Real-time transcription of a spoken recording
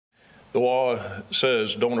The law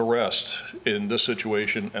says don't arrest in this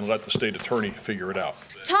situation and let the state attorney figure it out.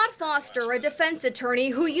 Todd Foster, a defense attorney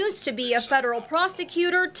who used to be a federal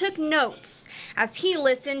prosecutor, took notes as he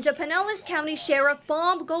listened to Pinellas County Sheriff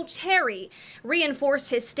Bob Gualtieri reinforce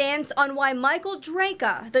his stance on why Michael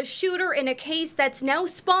Draka, the shooter in a case that's now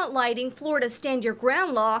spotlighting Florida's Stand Your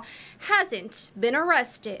Ground law, hasn't been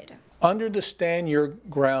arrested. Under the Stand Your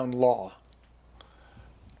Ground law,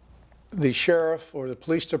 the sheriff or the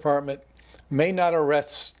police department may not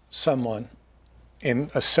arrest someone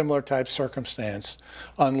in a similar type circumstance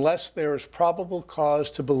unless there is probable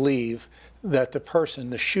cause to believe that the person,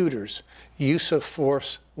 the shooter's use of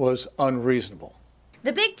force was unreasonable.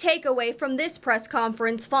 The big takeaway from this press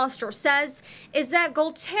conference, Foster says, is that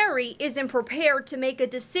Gualtieri isn't prepared to make a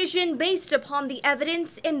decision based upon the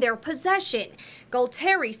evidence in their possession.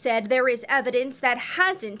 Gualtieri said there is evidence that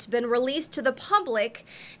hasn't been released to the public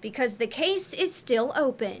because the case is still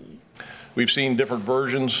open. We've seen different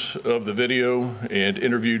versions of the video and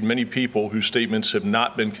interviewed many people whose statements have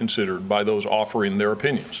not been considered by those offering their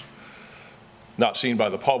opinions, not seen by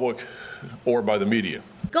the public or by the media.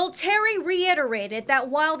 Gualtieri reiterated that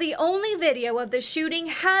while the only video of the shooting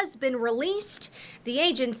has been released, the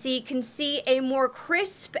agency can see a more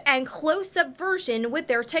crisp and close-up version with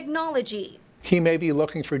their technology. He may be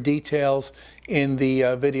looking for details in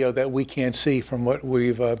the video that we can't see from what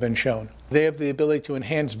we've been shown. They have the ability to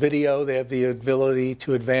enhance video. They have the ability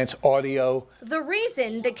to advance audio. The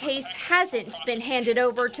reason the case hasn't been handed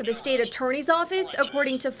over to the state attorney's office,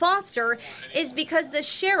 according to Foster, is because the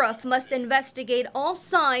sheriff must investigate all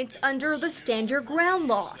sides under the Stand Your Ground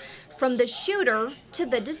law, from the shooter to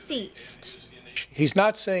the deceased. He's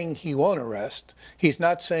not saying he won't arrest. He's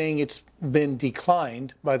not saying it's been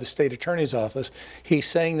declined by the state attorney's office. He's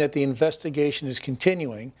saying that the investigation is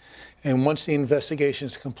continuing, and once the investigation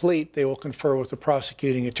is complete, they will confer with the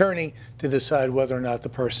prosecuting attorney to decide whether or not the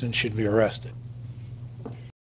person should be arrested.